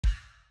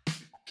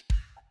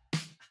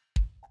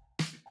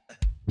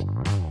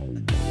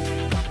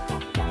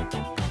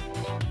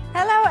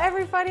Hello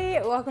everybody,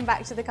 welcome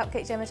back to the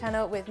Cupcake Jemma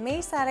channel with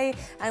me, Sally,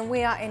 and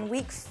we are in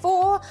week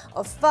 4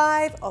 of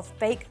 5 of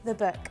Bake the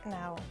Book.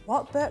 Now,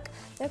 what book?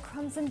 The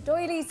Crumbs and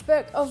Doilies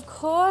book, of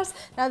course.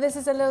 Now this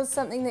is a little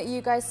something that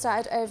you guys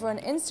started over on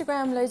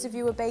Instagram. Loads of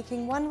you were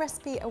baking one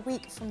recipe a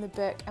week from the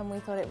book and we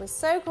thought it was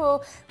so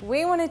cool.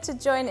 We wanted to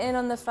join in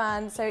on the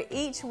fun, so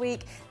each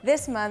week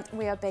this month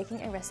we are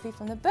baking a recipe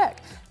from the book.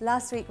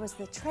 Last week was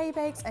the tray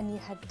bakes and you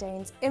had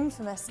Dane's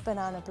infamous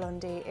banana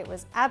blondie. It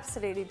was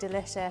absolutely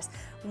delicious.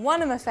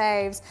 One of my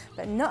faves,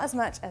 but not as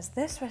much as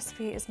this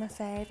recipe is my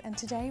fave. And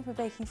today we're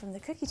baking from the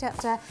cookie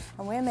chapter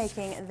and we're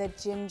making the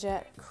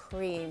ginger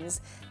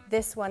creams.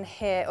 This one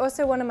here,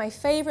 also one of my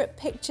favorite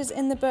pictures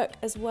in the book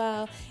as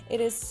well. It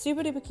is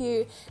super duper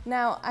cute.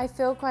 Now I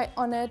feel quite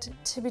honored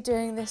to be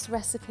doing this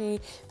recipe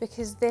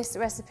because this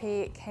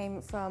recipe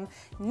came from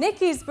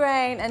Nikki's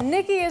brain and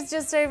Nikki is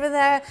just over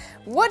there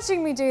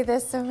watching me do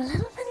this, so I'm a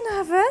little bit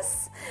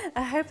nervous.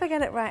 I hope I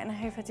get it right and I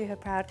hope I do her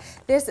proud.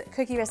 This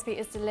cookie recipe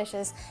is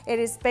delicious. It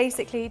is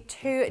basically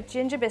 2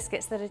 ginger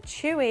biscuits that are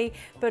chewy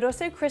but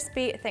also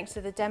crispy thanks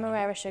to the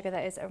demerara sugar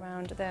that is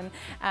around them,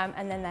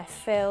 and then they're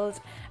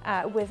filled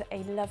with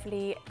a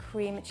lovely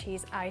cream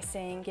cheese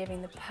icing,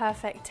 giving the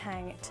perfect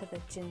tang to the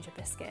ginger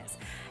biscuits.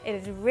 It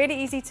is really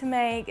easy to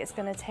make. It's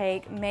going to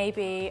take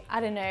maybe,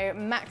 I don't know,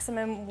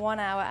 maximum 1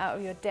 hour out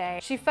of your day.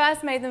 She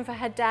first made them for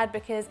her dad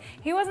because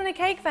he wasn't a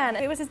cake fan.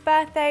 It was his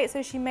birthday,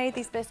 so she made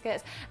these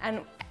biscuits,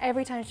 and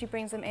every time she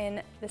brings them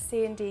in, the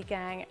C&D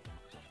gang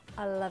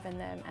are loving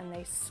them and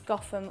they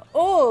scoff them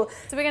all.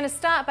 So we're going to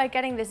start by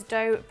getting this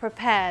dough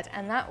prepared,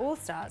 and that all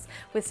starts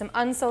with some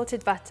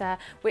unsalted butter,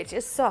 which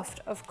is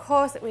soft. Of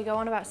course, we go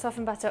on about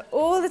softened butter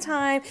all the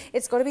time.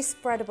 It's got to be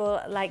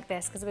spreadable like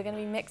this because we're going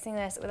to be mixing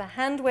this with a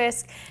hand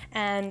whisk,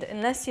 and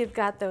unless you've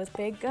got those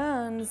big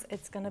guns,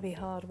 it's going to be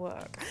hard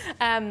work.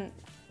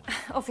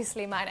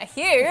 Obviously mine are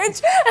huge.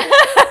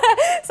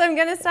 So I'm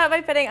going to start by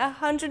putting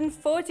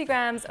 140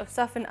 grams of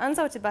softened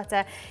unsalted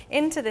butter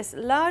into this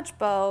large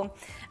bowl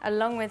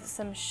along with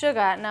some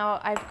sugar.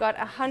 Now I've got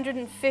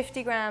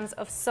 150 grams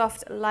of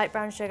soft light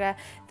brown sugar.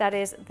 That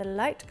is the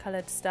light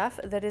colored stuff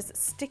that is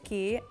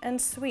sticky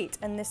and sweet,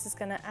 and this is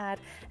going to add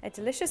a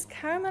delicious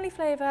caramelly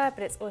flavor,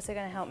 but it's also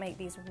going to help make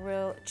these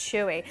real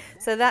chewy.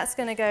 So that's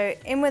going to go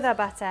in with our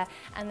butter,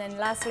 and then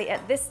lastly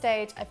at this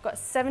stage I've got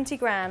 70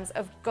 grams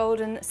of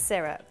golden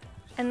syrup.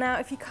 And now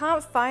if you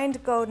can't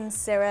find golden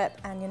syrup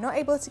and you're not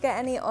able to get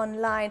any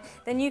online,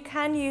 then you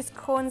can use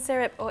corn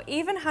syrup or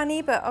even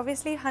honey, but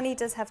obviously honey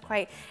does have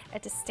quite a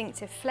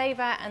distinctive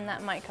flavor and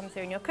that might come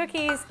through in your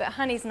cookies, but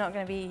honey's not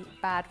going to be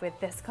bad with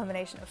this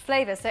combination of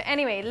flavors. So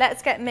anyway,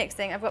 let's get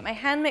mixing. I've got my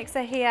hand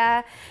mixer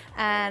here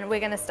and we're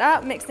going to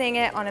start mixing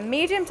it on a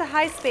medium to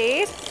high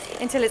speed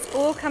until it's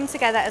all come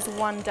together as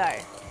one dough.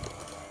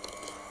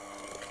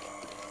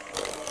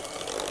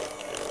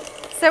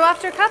 So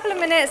after a couple of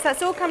minutes,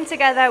 that's all come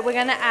together, we're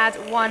going to add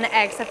 1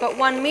 egg. So I've got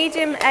 1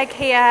 medium egg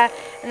here,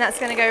 and that's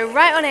going to go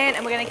right on in,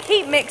 and we're going to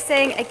keep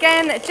mixing,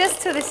 again,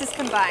 just till this is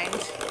combined.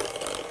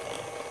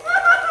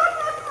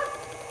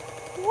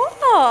 What?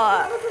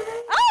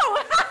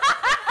 Oh!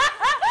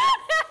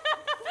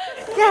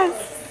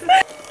 Yes!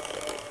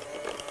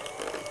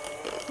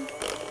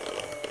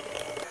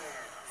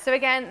 So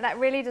again, that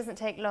really doesn't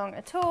take long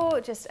at all,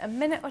 just a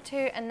minute or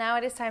two, and now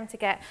it is time to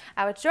get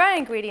our dry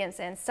ingredients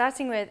in,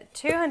 starting with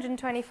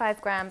 225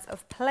 grams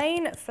of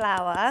plain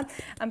flour.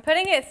 I'm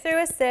putting it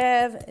through a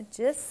sieve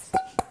just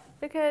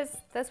because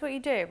that's what you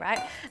do, right?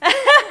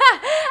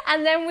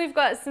 And then we've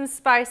got some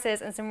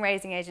spices and some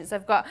raising agents. So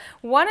I've got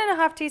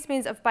 1.5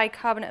 teaspoons of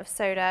bicarbonate of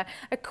soda,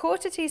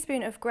 1/4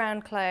 teaspoon of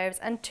ground cloves,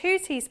 and 2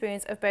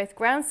 teaspoons of both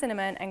ground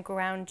cinnamon and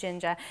ground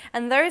ginger.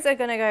 And those are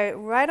going to go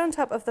right on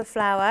top of the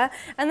flour.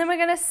 And then we're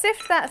going to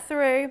sift that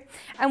through.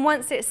 And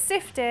once it's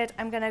sifted,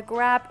 I'm going to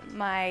grab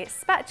my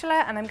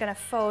spatula and I'm going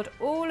to fold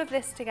all of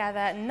this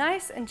together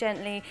nice and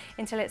gently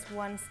until it's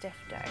one stiff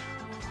dough.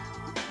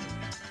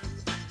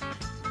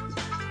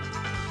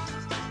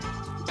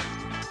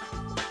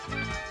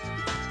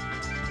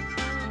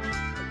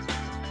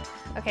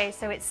 Okay,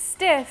 so it's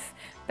stiff,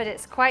 but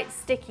it's quite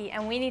sticky,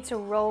 and we need to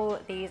roll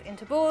these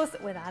into balls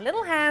with our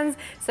little hands.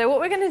 So what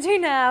we're going to do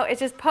now is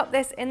just pop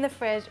this in the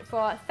fridge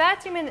for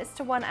 30 minutes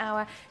to 1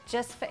 hour,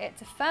 just for it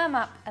to firm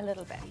up a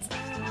little bit.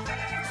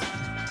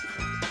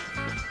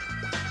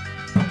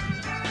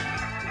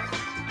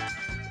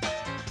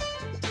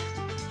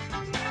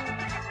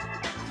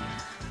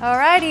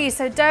 Alrighty,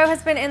 so dough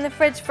has been in the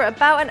fridge for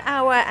about an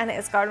hour and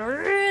it's gone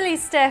really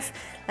stiff,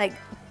 like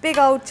big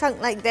old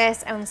chunk like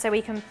this, and so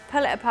we can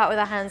pull it apart with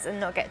our hands and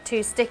not get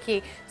too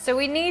sticky. So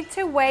we need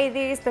to weigh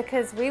these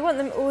because we want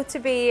them all to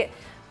be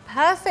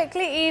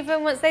perfectly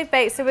even once they've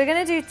baked. So we're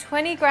going to do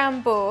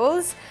 20-gram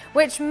balls,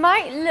 which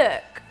might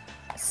look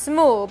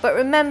small, but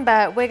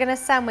remember we're going to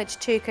sandwich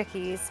 2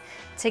 cookies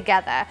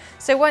together.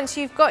 So once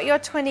you've got your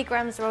 20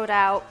 grams rolled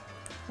out,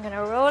 I'm going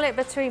to roll it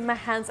between my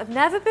hands. I've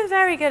never been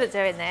very good at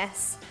doing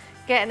this,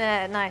 getting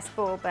a nice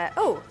ball, but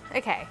oh,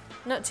 okay.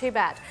 Not too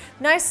bad.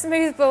 Nice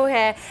smooth ball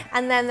here.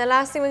 And then the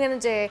last thing we're going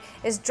to do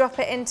is drop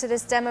it into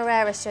this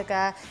demerara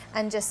sugar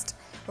and just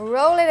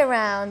roll it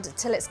around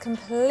till it's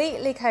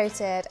completely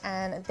coated,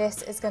 and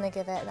this is going to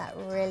give it that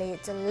really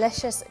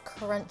delicious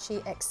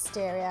crunchy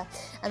exterior.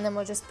 And then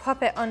we'll just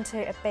pop it onto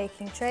a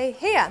baking tray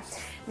here.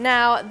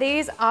 Now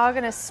these are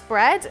going to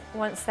spread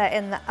once they're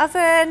in the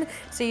oven,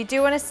 so you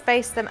do want to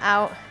space them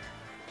out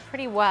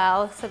pretty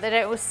well so they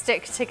don't all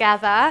stick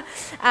together,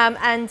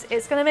 and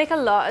it's going to make a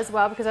lot as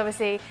well because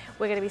obviously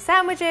we're going to be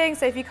sandwiching,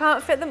 so if you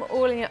can't fit them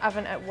all in your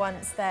oven at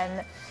once,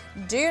 then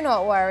do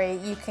not worry,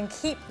 you can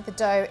keep the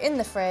dough in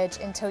the fridge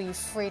until you've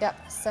freed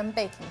up some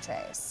baking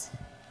trays.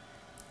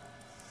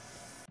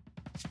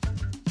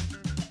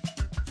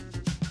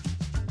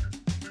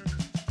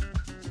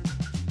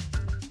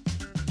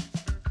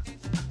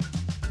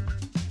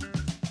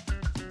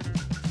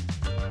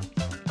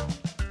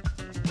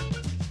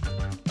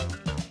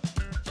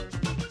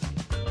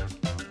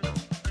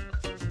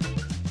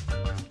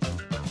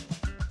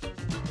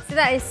 So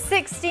that is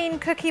 16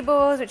 cookie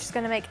balls, which is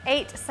going to make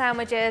 8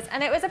 sandwiches,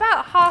 and it was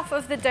about half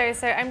of the dough,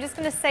 so I'm just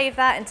going to save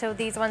that until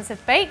these ones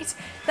have baked.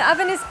 The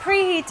oven is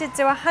preheated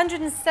to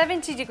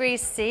 170 degrees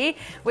C,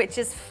 which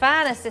is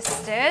fan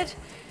assisted.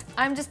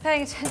 I'm just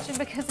paying attention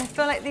because I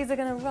feel like these are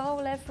going to roll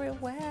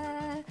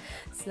everywhere.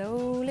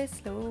 Slowly,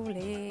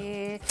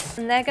 slowly.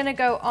 And they're going to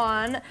go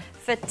on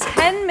for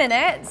 10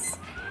 minutes.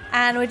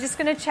 And we're just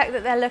going to check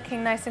that they're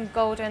looking nice and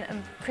golden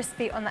and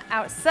crispy on the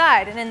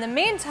outside. And in the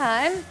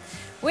meantime,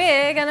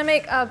 we're going to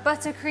make our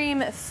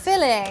buttercream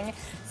filling.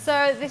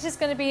 So this is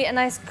going to be a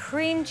nice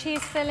cream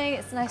cheese filling.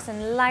 It's nice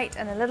and light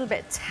and a little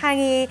bit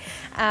tangy.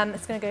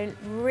 It's going to go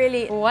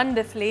really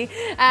wonderfully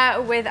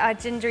with our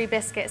gingery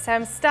biscuit. So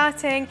I'm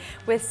starting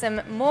with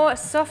some more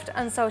soft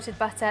unsalted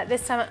butter.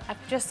 This time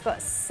I've just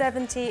got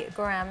 70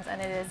 grams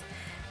and it is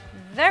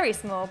very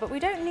small, but we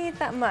don't need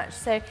that much.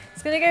 So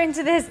it's going to go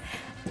into this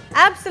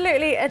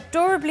absolutely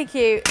adorably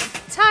cute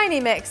tiny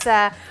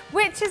mixer,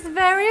 which is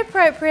very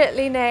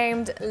appropriately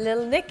named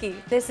Little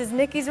Nikki. This is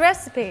Nikki's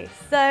recipe,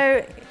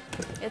 so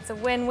it's a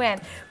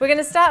win-win. We're going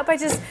to start by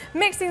just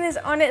mixing this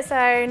on its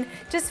own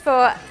just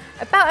for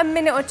about a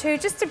minute or two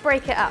just to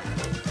break it up.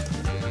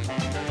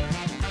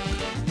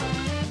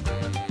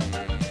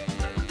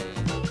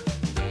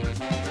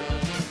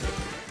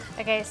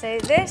 Okay, so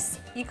this,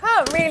 you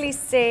can't really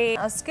see.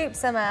 I'll scoop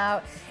some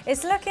out.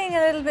 It's looking a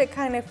little bit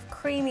kind of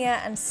creamier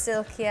and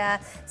silkier.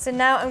 So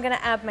now I'm gonna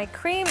add my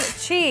cream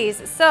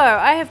cheese. So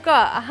I have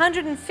got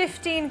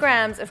 115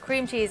 grams of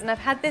cream cheese, and I've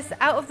had this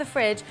out of the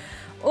fridge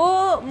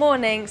all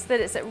morning so that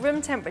it's at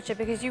room temperature,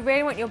 because you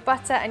really want your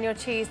butter and your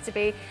cheese to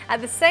be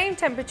at the same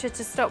temperature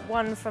to stop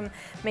one from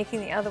making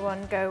the other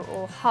one go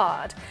all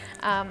hard.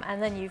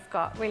 And then you've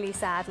got really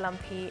sad,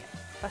 lumpy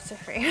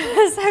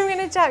buttercream. So I'm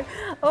going to chuck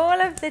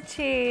all of the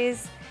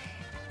cheese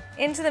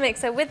into the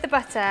mixer with the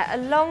butter,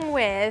 along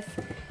with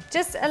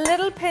just a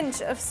little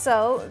pinch of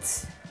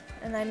salt,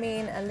 and I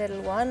mean a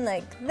little one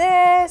like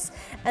this,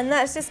 and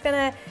that's just going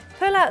to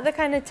pull out the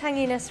kind of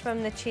tanginess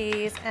from the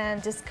cheese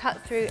and just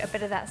cut through a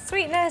bit of that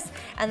sweetness.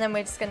 And then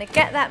we're just going to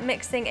get that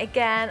mixing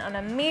again on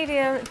a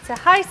medium to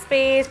high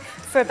speed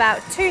for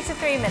about 2 to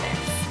 3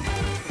 minutes.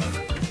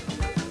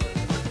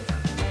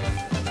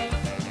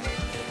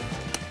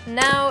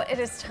 Now it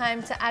is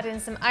time to add in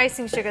some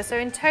icing sugar. So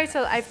in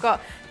total I've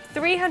got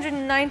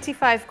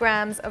 395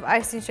 grams of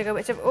icing sugar,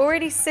 which I've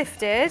already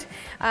sifted.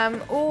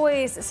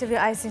 Always sift your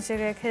icing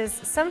sugar, because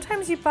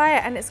sometimes you buy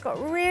it and it's got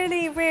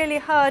really, really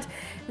hard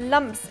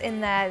lumps in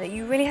there that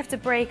you really have to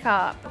break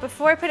up.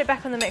 Before I put it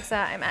back on the mixer,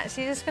 I'm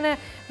actually just gonna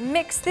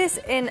mix this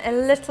in a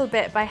little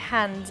bit by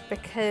hand,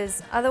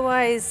 because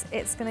otherwise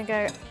it's gonna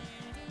go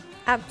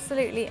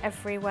absolutely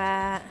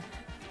everywhere.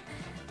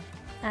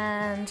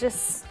 And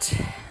just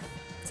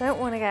don't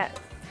want to get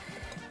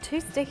too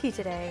sticky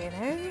today,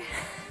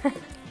 you know?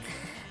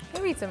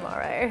 Maybe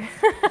tomorrow.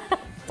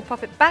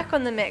 Pop it back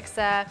on the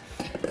mixer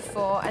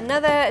for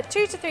another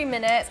 2 to 3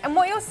 minutes. And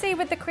what you'll see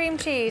with the cream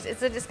cheese is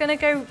that it's going to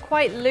go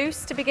quite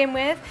loose to begin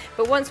with,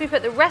 but once we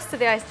put the rest of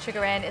the icing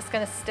sugar in, it's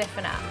going to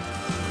stiffen up.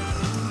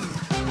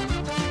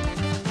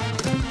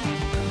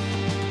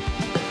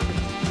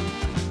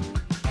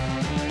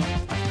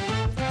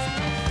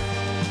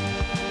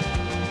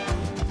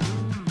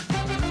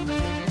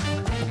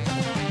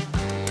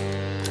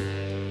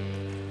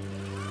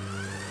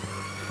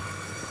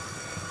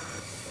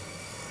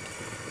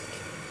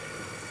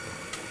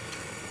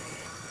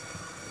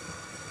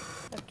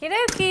 Okie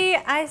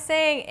dokie,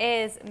 icing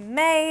is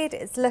made.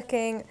 It's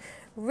looking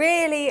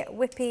really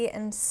whippy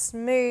and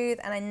smooth,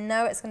 and I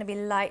know it's going to be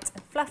light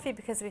and fluffy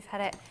because we've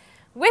had it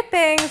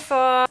whipping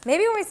for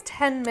maybe almost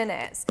 10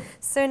 minutes.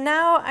 So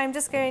now I'm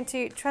just going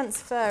to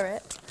transfer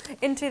it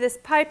into this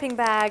piping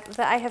bag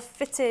that I have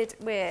fitted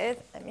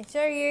with, let me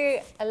show you,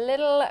 a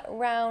little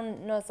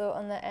round nozzle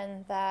on the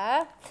end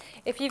there.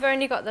 If you've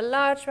only got the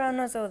large round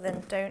nozzle,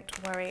 then don't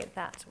worry,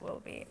 that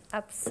will be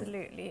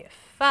absolutely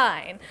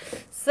fine.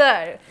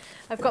 So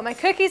I've got my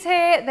cookies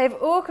here. They've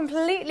all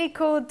completely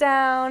cooled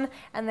down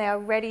and they are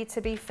ready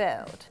to be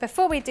filled.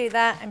 Before we do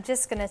that, I'm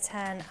just going to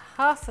turn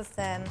half of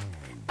them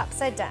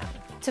upside down.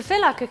 To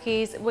fill our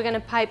cookies, we're going to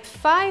pipe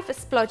 5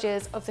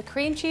 splodges of the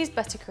cream cheese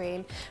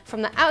buttercream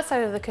from the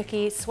outside of the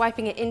cookie,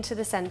 swiping it into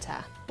the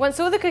center. Once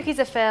all the cookies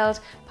are filled,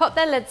 pop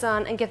their lids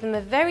on and give them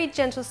a very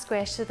gentle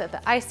squish so that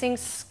the icing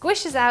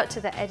squishes out to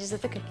the edges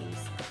of the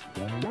cookies.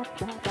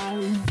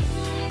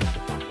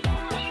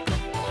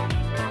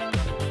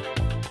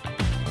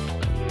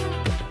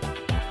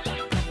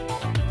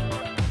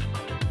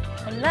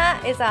 And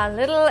that is our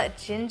little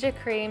ginger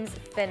creams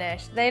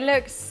finished. They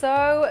look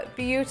so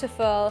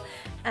beautiful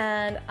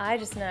and I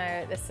just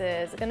know this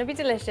is going to be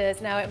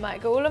delicious. Now it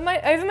might go all over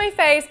my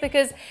face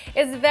because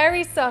it's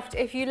very soft.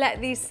 If you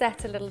let these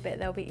set a little bit,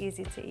 they'll be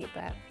easy to eat,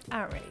 but I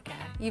don't really care.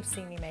 You've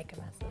seen me make a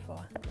mess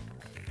before.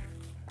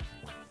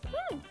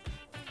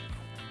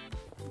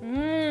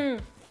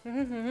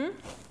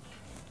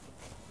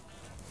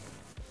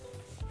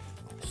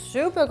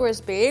 Super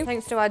crispy,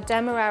 thanks to our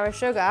demerara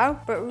sugar,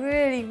 but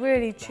really,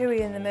 really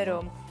chewy in the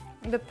middle.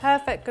 The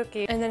perfect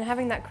cookie. And then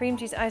having that cream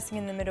cheese icing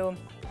in the middle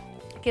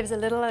gives a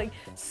little like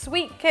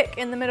sweet kick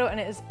in the middle, and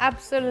it is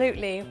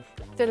absolutely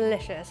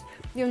delicious.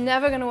 You're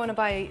never going to want to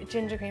buy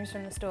ginger creams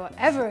from the store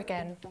ever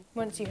again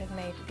once you have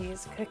made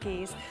these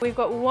cookies. We've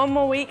got one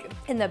more week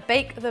in the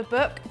Bake the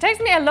Book. It takes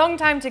me a long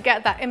time to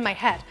get that in my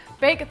head.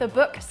 Bake the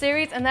Book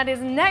series, and that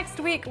is next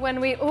week when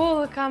we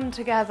all come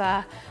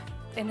together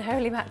in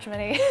holy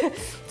matrimony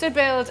to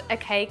build a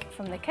cake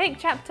from the cake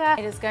chapter.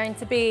 It is going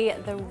to be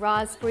the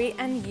raspberry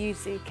and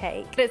yuzu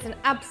cake. It's an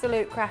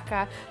absolute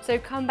cracker, so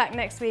come back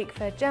next week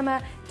for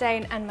Gemma,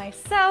 Dane and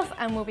myself,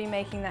 and we'll be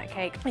making that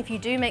cake. If you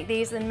do make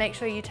these, then make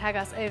sure you tag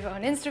us over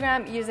on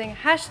Instagram using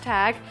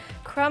hashtag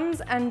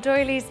Crumbs and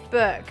Doilies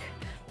Book.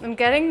 I'm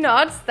getting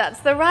nods, that's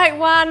the right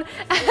one.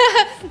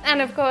 And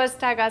of course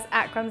tag us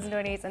at Crumbs and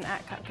Doilies and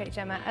at Cupcake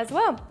Jemma as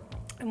well.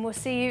 And we'll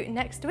see you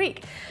next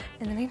week.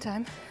 In the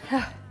meantime,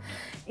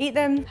 eat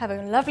them, have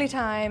a lovely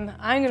time.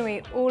 I'm gonna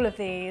eat all of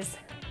these.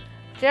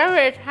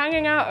 Chewy is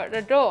hanging out at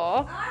the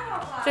door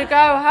to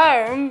go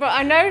home, but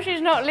I know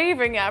she's not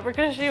leaving yet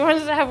because she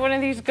wants to have one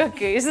of these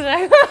cookies. So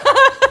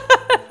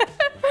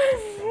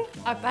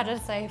I better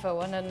save her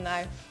one, hadn't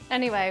I?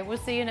 Anyway, we'll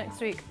see you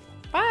next week.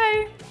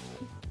 Bye.